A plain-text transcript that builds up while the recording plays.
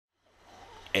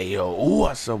Ayo,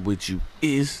 what's up with you?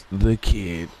 It's the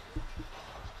kid.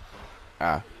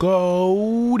 I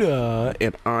go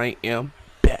and I am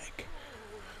back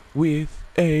with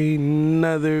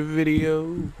another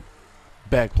video.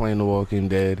 Back playing The Walking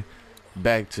Dead.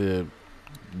 Back to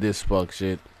this fuck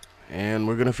shit. And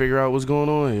we're gonna figure out what's going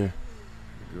on here.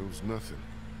 There goes nothing.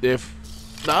 If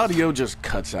the audio just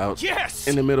cuts out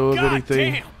in the middle of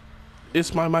anything, damn.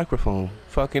 it's my microphone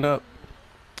fucking up.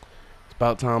 It's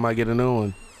about time I get a new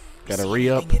one. Gotta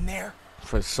re-up in there?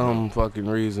 for some fucking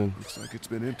reason. Looks like it's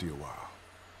been empty a while.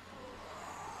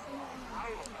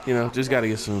 You know, just gotta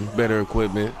get some better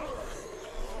equipment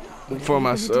for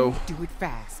myself. Do it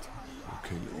fast.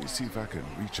 Okay, let me see if I can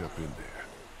reach up in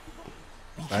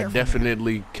there. I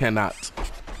definitely cannot.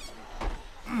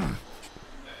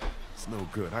 It's no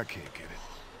good. I can't get it.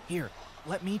 Here,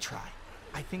 let me try.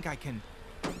 I think I can.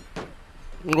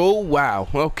 Oh wow.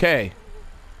 Okay.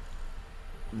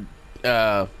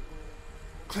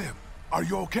 Clem, are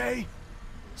you okay?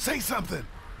 Say something.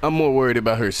 I'm more worried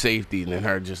about her safety than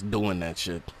her just doing that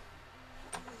shit.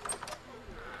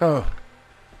 Oh,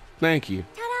 thank you.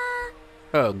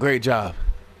 Ta-da! Oh, great job.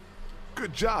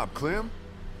 Good job, Clem.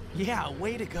 Yeah,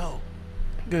 way to go.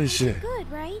 Good shit.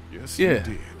 Good, right? Yes, Yeah. you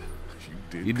did. You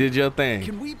did. You did your thing.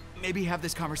 Can we maybe have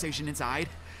this conversation inside?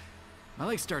 My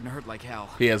leg's starting to hurt like hell.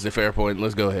 He has a fair point.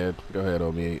 Let's go ahead. Go ahead,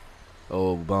 old meat.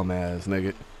 Oh, bum ass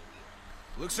nigga.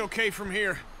 Looks okay from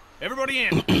here. Everybody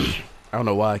in. I don't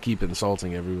know why I keep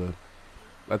insulting everyone.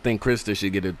 I think Krista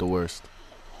should get it the worst.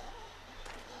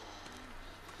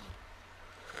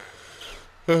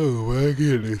 Oh my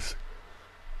goodness.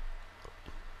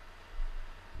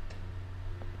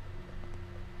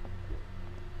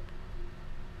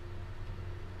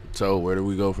 So where do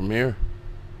we go from here?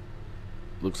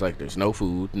 Looks like there's no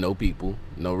food, no people,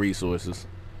 no resources.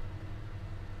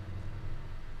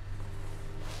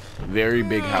 Very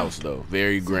big house though,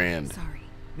 very grand. Sorry.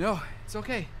 No, it's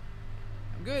okay.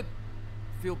 I'm good.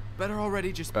 Feel better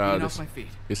already just being off my feet.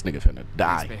 This nigga finna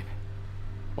die. Thanks, babe.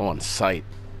 On sight.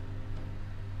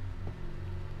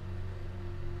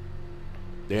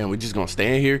 Damn, we just gonna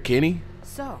stand here, Kenny?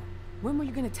 So, when were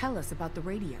you gonna tell us about the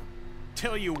radio?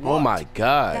 Tell you what. Oh my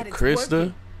god, That it's Krista.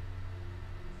 working.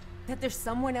 That there's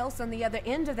someone else on the other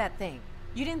end of that thing.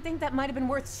 You didn't think that might have been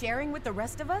worth sharing with the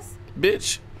rest of us?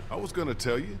 Bitch, I was gonna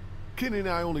tell you. Kenny and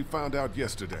I only found out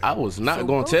yesterday. I was not So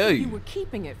gonna both tell of you. You were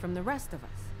keeping it from the rest of us.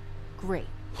 Great.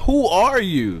 Who are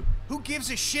you? Who gives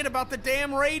a shit about the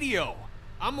damn radio?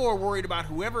 I'm more worried about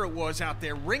whoever it was out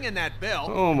there ringing that bell.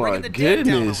 Oh my bringing the dead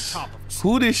down on goodness. top of us.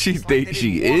 Who does she It's like think they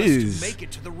she didn't want us to is? make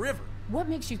it to the river. What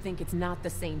makes you think it's not the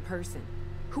same person?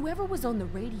 Whoever was on the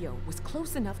radio was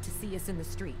close enough to see us in the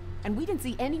street, and we didn't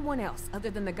see anyone else other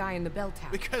than the guy in the bell tower.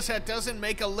 Because that doesn't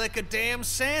make a lick of damn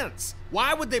sense.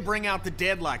 Why would they bring out the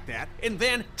dead like that and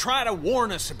then try to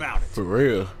warn us about it? For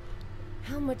real.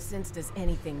 How much sense does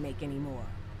anything make anymore?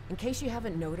 In case you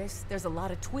haven't noticed, there's a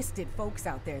lot of twisted folks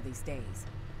out there these days.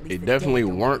 At least They the definitely dead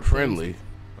don't weren't like things. friendly.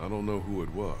 I don't know who it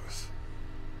was.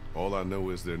 All I know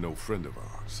is they're no friend of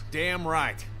ours. Damn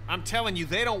right. I'm telling you,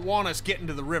 they don't want us getting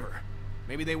to the river.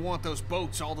 Maybe they want those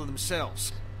boats all to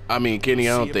themselves. I mean, Kenny,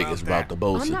 I We'll don't see think about it's about that. the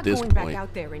boats I'm at not this going point. back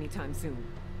out there anytime soon.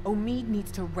 Omid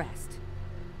needs to rest.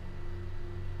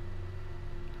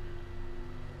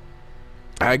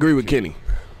 I agree with Kenny.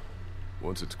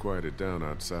 Once it's quieted down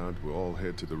outside, we'll all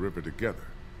head to the river together.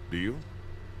 Deal?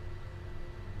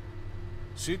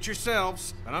 Suit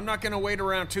yourselves, but I'm not gonna wait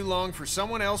around too long for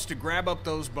someone else to grab up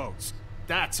those boats.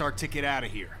 That's our ticket out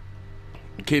of here.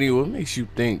 Kenny, what makes you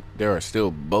think there are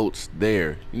still boats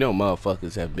there? You know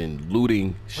motherfuckers have been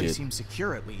looting Place shit. seems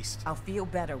secure at least. I'll feel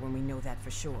better when we know that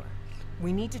for sure.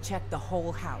 We need to check the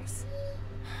whole house.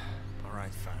 All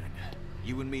right, fine.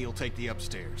 You and me will take the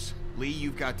upstairs. Lee,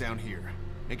 you've got down here.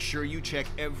 Make sure you check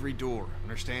every door,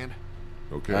 understand?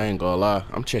 Okay. I ain't gonna lie,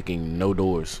 I'm checking no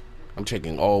doors. I'm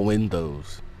checking all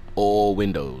windows. All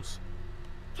windows.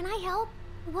 Can I help?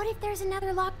 What if there's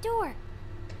another locked door?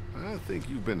 I think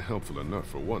you've been helpful enough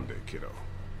for one day, kiddo.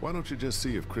 Why don't you just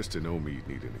see if Krista and Omid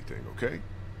need anything, okay?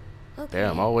 Okay.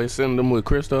 Damn, always sending them with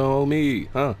Krista and me,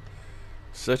 huh?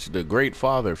 Such the great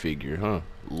father figure, huh?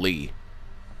 Lee.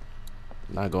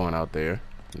 Not going out there.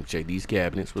 Let me check these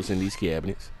cabinets. What's in these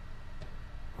cabinets?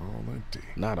 All empty.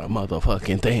 Not a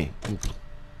motherfucking thing.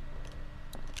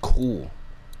 Cool.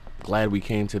 Glad we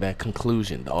came to that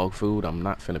conclusion. Dog food, I'm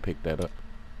not finna pick that up.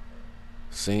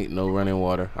 Sink, no running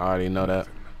water. I already know that.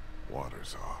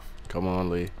 Water's off. Come on,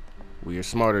 Lee. We are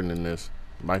smarter than this.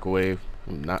 Microwave,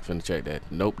 I'm not finna check that.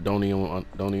 Nope, don't even want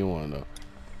to know.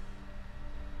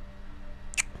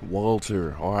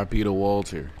 Walter, R.I.P. to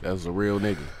Walter. That's a real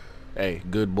nigga. Hey,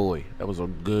 good boy. That was a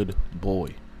good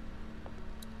boy.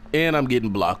 And I'm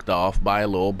getting blocked off by a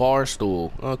little bar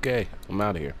stool. Okay, I'm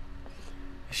out of here.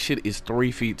 Shit is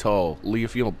 3 feet tall. Lee,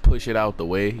 if you don't push it out the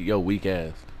way, yo, weak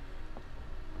ass.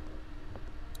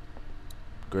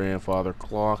 Grandfather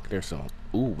clock. There's some.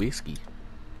 Ooh, whiskey.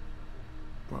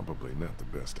 Probably not the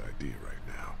best idea right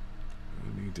now.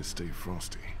 I need to stay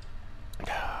frosty.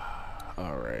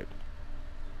 Alright.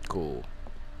 Cool.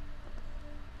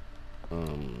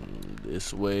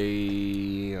 This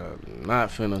way. I'm not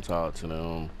finna talk to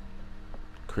them.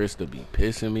 Krista be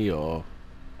pissing me off.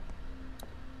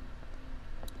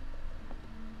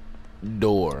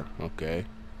 Door. Okay.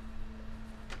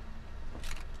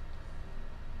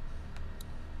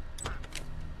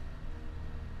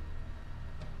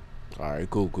 Alright,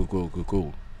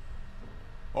 cool.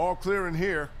 All clear in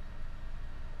here.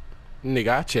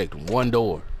 Nigga, I checked one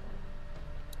door.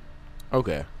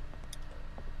 Okay.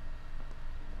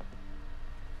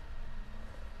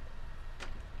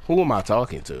 Who am I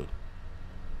talking to?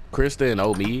 Krista and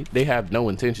Omi, they have no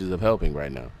intentions of helping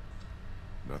right now.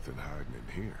 Nothing hiding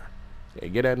in here. Hey,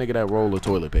 get that nigga that roll of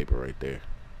toilet paper right there.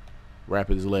 Wrap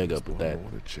his leg up with that. I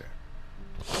want to check.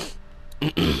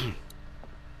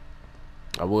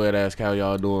 I would ask how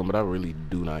y'all doing, but I really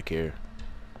do not care.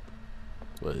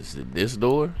 What is it? This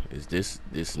door? Is this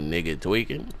nigga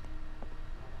tweaking?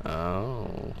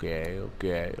 Oh, okay.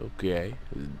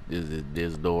 Is it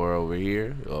this door over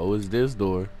here? Oh, it's this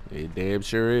door. It damn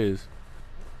sure is.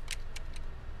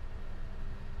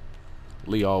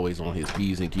 Lee always on his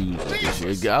P's and Q's with this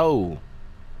shit. Go.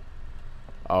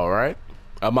 Alright.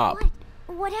 I'm up.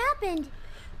 What happened?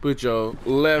 Put your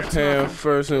left hand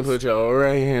first and put your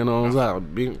right hand on top.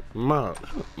 Mop.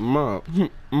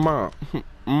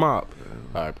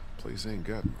 Alright. Place ain't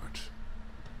got much.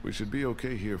 We should be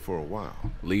okay here for a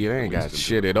while. Lee, it ain't got At least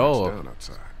shit until at it all. burns down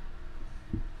outside.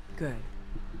 Good.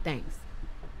 Thanks.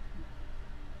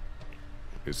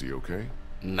 Is he okay?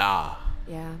 Nah.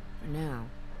 Yeah, for now.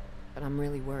 But I'm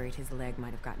really worried his leg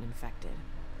might have gotten infected.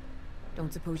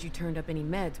 Don't suppose you turned up any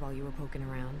meds while you were poking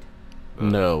around?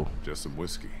 No. Just some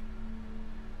whiskey.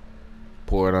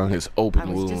 Pour it on his I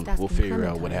open was just wound. asking We'll figure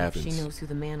out what Clementine if happens. she knows who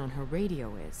the man on her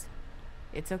radio is.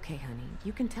 It's okay, honey.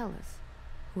 You can tell us.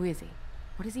 Who is he?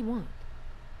 What does he want?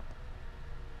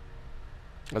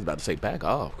 I was about to say, back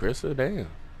off, Krista. Damn.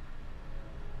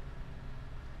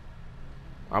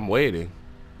 I'm waiting.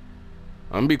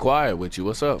 I'm gonna be quiet with you.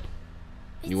 What's up?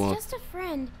 It's just a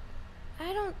friend.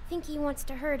 I don't think he wants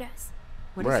to hurt us.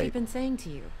 What has he been saying to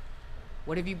you?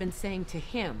 What have you been saying to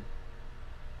him?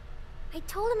 I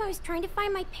told him I was trying to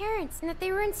find my parents and that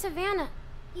they were in Savannah.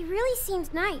 He really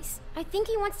seems nice. I think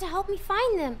he wants to help me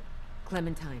find them.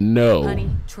 Clementine. No. Honey,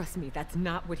 trust me, that's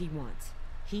not what he wants.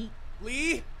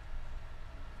 Lee?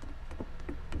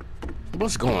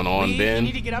 What's going on, Lee, Ben?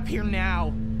 you need to get up here now.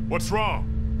 What's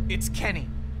wrong? It's Kenny.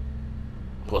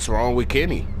 What's wrong with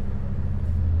Kenny?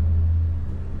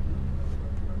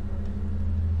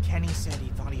 Kenny said he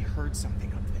thought he heard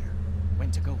something up there.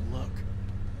 Went to go look.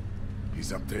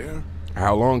 He's up there?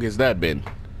 How long has that been?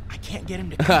 I can't get him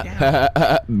to come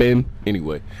down. Ben.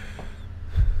 Anyway.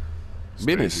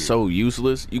 Ben Stay is here. so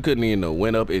useless. You couldn't even have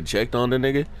went up and checked on the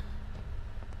nigga.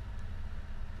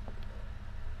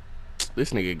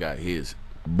 This nigga got his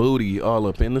booty all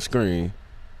up in the screen.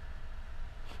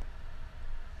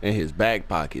 And his back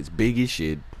pockets big as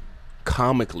shit.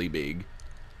 Comically big.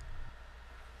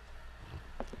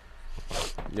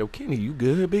 Yo, Kenny, you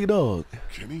good, big dog?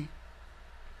 Kenny?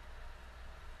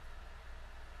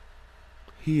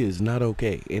 He is not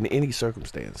okay in any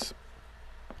circumstance.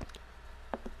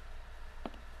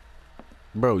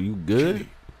 Bro, you good? Kenny?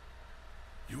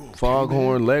 You okay,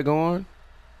 Foghorn man? Leghorn?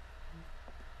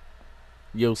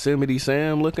 Yosemite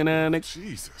Sam looking at it?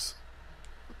 Jesus.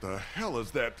 What the hell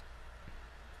is that?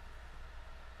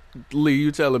 Lee,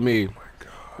 you telling me Oh my God.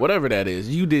 whatever that is,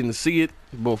 you didn't see it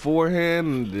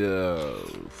beforehand?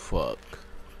 Fuck.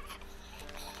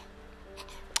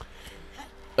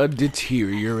 A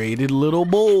deteriorated little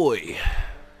boy.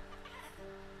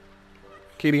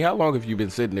 Kitty, how long have you been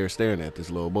sitting there staring at this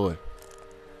little boy?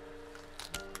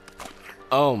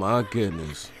 Oh my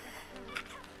goodness.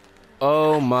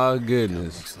 Oh my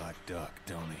goodness. Looks like Duck,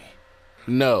 don't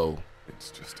he? No.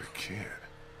 It's just a kid.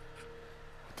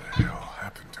 What the hell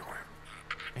happened to him?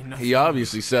 Ain't nothing He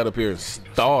obviously sat up here and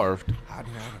starved.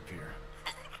 hiding out up here.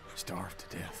 Starved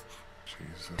to death.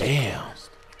 Jesus Damn. Christ.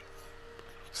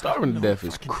 Starving to No death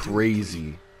is fucking dude,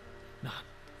 crazy.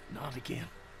 Not again.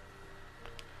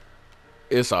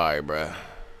 It's alright, bruh.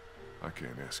 I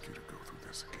can't ask you to go through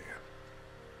this again.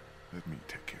 Let me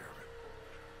take care of it.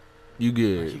 You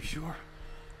Are you good. sure?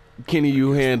 Kenny,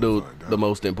 you handled the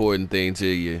most important thing to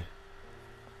you.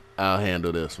 I'll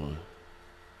handle this one.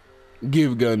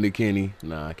 Give gun to Kenny.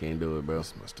 Nah, I can't do it, bro.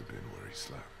 This must have been where he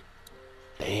slept.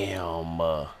 Damn.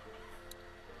 Alright.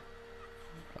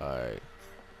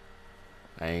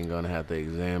 I ain't gonna have to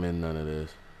examine none of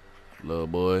this. Little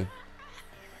boy.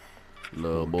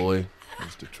 Little boy.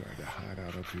 Must have tried to hide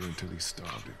out up here until he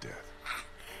starved to death.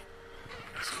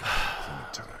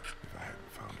 Clementine, if I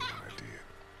hadn't found her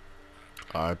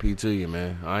when I did. RIP to you,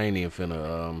 man. I ain't even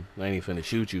finna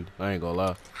shoot you. I ain't gonna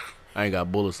lie. I ain't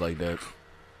got bullets like that.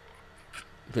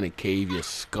 I'm finna cave your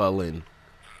skull in.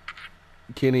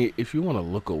 Kenny, if you wanna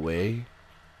look away,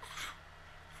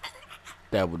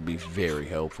 that would be very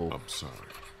helpful. I'm sorry.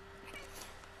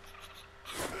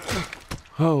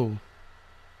 Oh.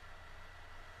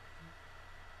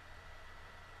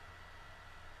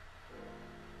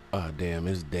 Ah, damn,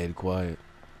 it's dead quiet.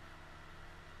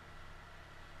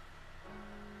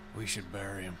 We should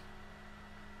bury him.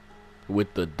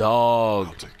 With the dog.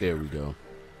 I'll take There care we of it. go.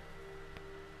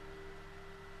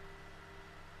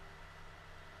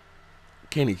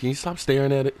 Kenny, can you stop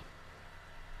staring at it?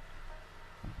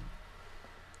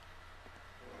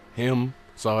 Him,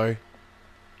 sorry.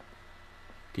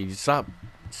 Can you stop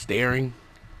staring?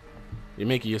 You're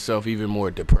making yourself even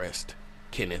more depressed,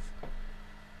 Kenneth.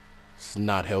 It's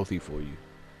not healthy for you.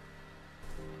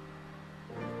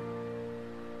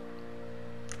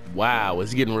 Wow,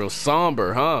 it's getting real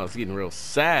somber, huh? It's getting real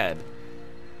sad.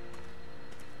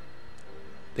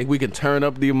 Think we can turn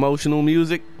up the emotional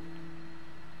music?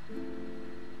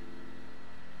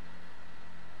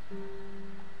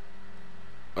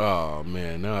 Oh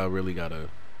man, now I really gotta.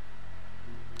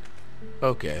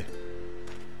 Okay.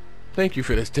 Thank you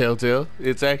for this, Telltale.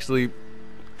 It's actually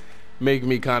making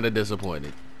me kind of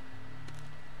disappointed.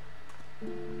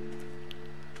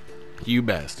 You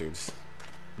bastards.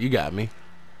 You got me.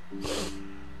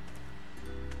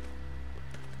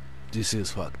 This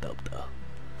is fucked up, though.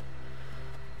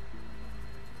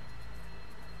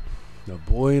 The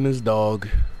boy and his dog.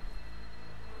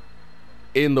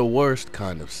 In the worst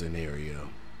kind of scenario.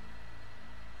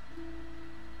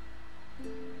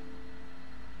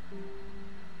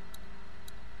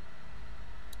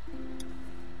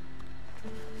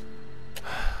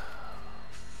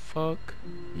 Fuck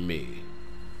me.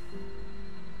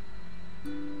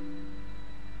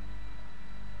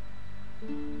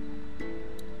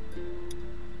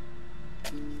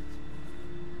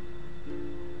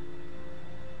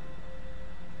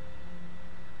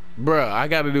 Bruh, I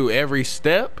gotta do every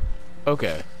step?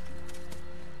 Okay.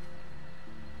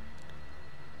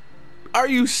 Are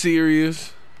you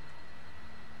serious?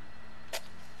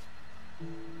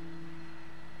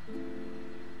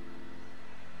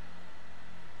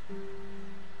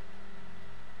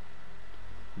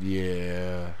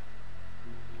 Yeah.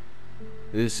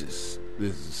 This is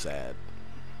sad.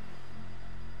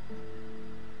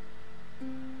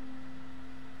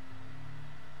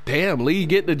 Damn, Lee,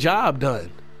 get the job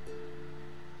done.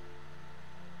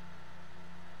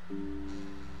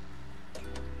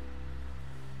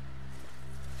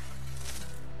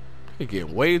 It's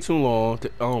getting way too long.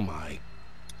 Oh my.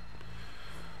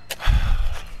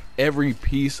 Every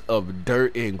piece of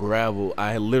dirt and gravel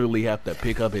I literally have to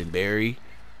pick up and bury.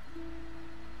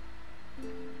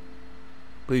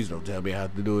 Please don't tell me I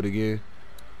have to do it again.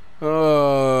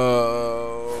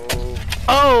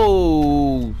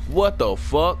 Oh, what the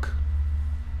fuck?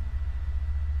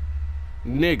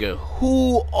 Nigga,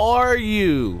 who are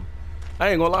you? I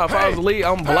ain't gonna lie, if I was Lee,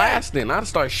 I'm blasting. I'd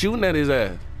start shooting at his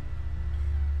ass.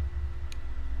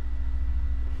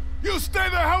 You stay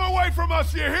the hell away from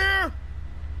us, you hear?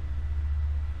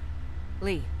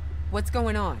 Lee, what's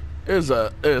going on? There's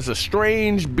a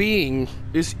strange being.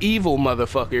 This evil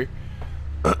motherfucker.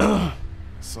 I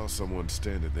saw someone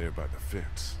standing there by the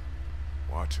fence,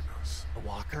 watching us. A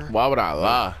walker? Why would I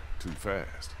lie? Too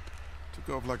fast. Took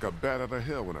off like a bat out of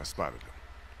hell when I spotted him.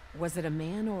 Was it a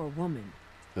man or a woman?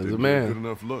 There's a Didn't get a good man.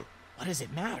 enough look. What does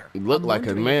it matter? He looked I'm like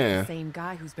a wondering if it's man. the same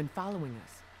guy who's been following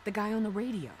us. The guy on the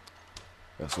radio.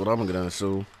 That's what I'm gonna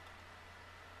assume.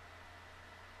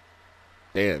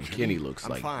 Damn, Kenny looks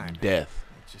I'm like fine. death.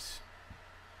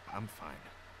 I'm fine.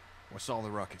 What's all the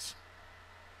ruckus?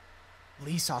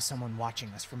 Lee saw someone watching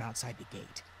us from outside the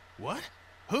gate. What?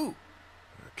 Who?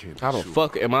 I can't be How the sure.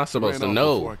 fuck am I supposed Ran to off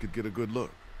know? Before I could get a good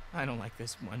look. I don't like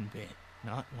this one bit.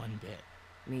 Not one bit.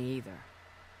 Me either.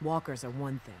 Walkers are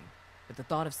one thing, but the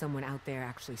thought of someone out there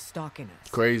actually stalking us.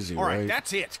 Crazy, All right, right?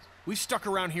 that's it. We've stuck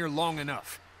around here long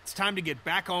enough. It's time to get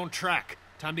back on track.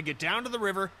 Time to get down to the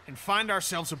river and find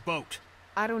ourselves a boat.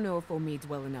 I don't know if Omid's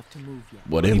well enough to move yet.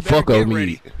 Well, You then better fuck get on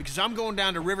ready, me. because I'm going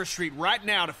down to River Street right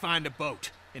now to find a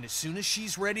boat. And as soon as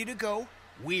she's ready to go,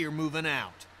 we're moving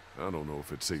out. I don't know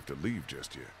if it's safe to leave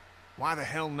just yet. Why the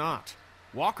hell not?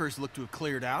 Walkers look to have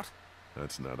cleared out.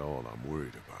 That's not all I'm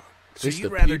worried about. So It's you'd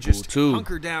the rather people, just too.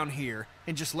 hunker down here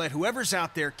and just let whoever's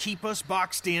out there keep us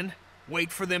boxed in?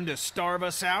 Wait for them to starve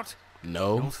us out?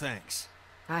 No No. thanks.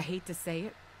 I hate to say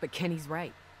it, but Kenny's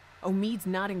right. Omid's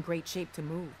not in great shape to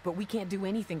move, but we can't do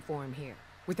anything for him here.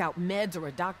 Without meds or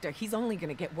a doctor, he's only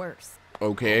gonna get worse.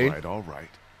 Okay. All right.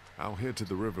 I'll head to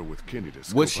the river with Kenny to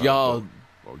scope What's out y'all the boat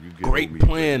while you get great Omid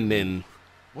plan ready. then?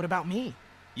 What about me?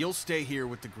 You'll stay here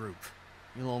with the group.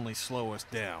 You'll only slow us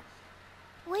down.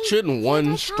 Wait, Shouldn't can't one I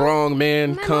come? strong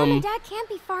man My mom come? and dad can't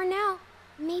be far now.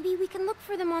 Maybe we can look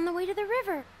for them on the way to the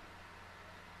river.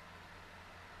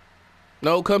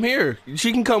 No, come here.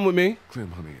 She can come with me.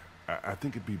 Clem, honey, I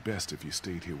think it'd be best if you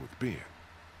stayed here with Ben.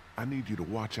 I need you to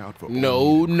watch out for No,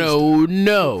 Omid and no, Krista. Then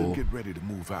no. get ready to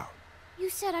move out. You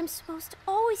said I'm supposed to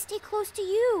always stay close to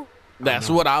you. That's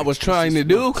know, what I was it's trying to just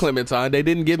do, once. Clementine. They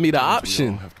didn't give me the Sometimes we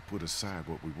all option. have to put aside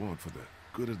what we want for the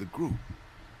good of the group.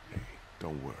 Hey,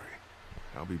 don't worry.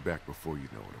 I'll be back before you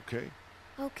know it, okay?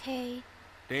 Okay.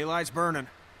 Daylight's burning.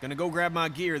 Gonna go grab my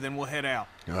gear, then we'll head out.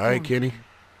 All right, Kenny.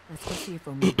 Let's go see if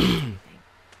Omid knows anything.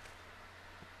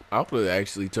 I would have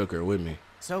actually took her with me.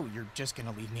 So, you're just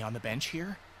gonna leave me on the bench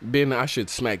here? Ben, I should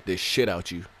smack this shit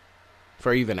out you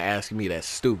for even asking me that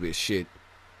stupid shit.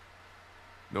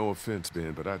 No offense,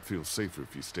 Ben, but I'd feel safer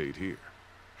if you stayed here.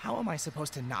 How am I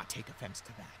supposed to not take offense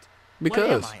to that?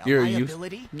 Because what am I, a you're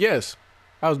liability? Yes.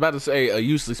 I was about to say a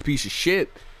useless piece of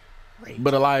shit, Great.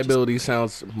 but a liability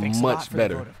sounds Thanks a lot much for the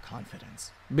better. vote of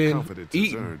confidence. Ben, Confidence is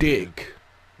eat earned, dick.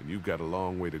 And you've got a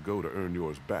long way to go to earn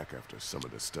yours back after some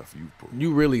of the stuff you've pulled.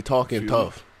 You really talking Feel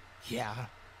tough. Yeah.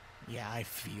 Yeah, I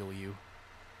feel you.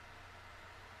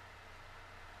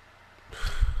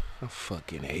 I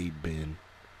fucking hate Ben.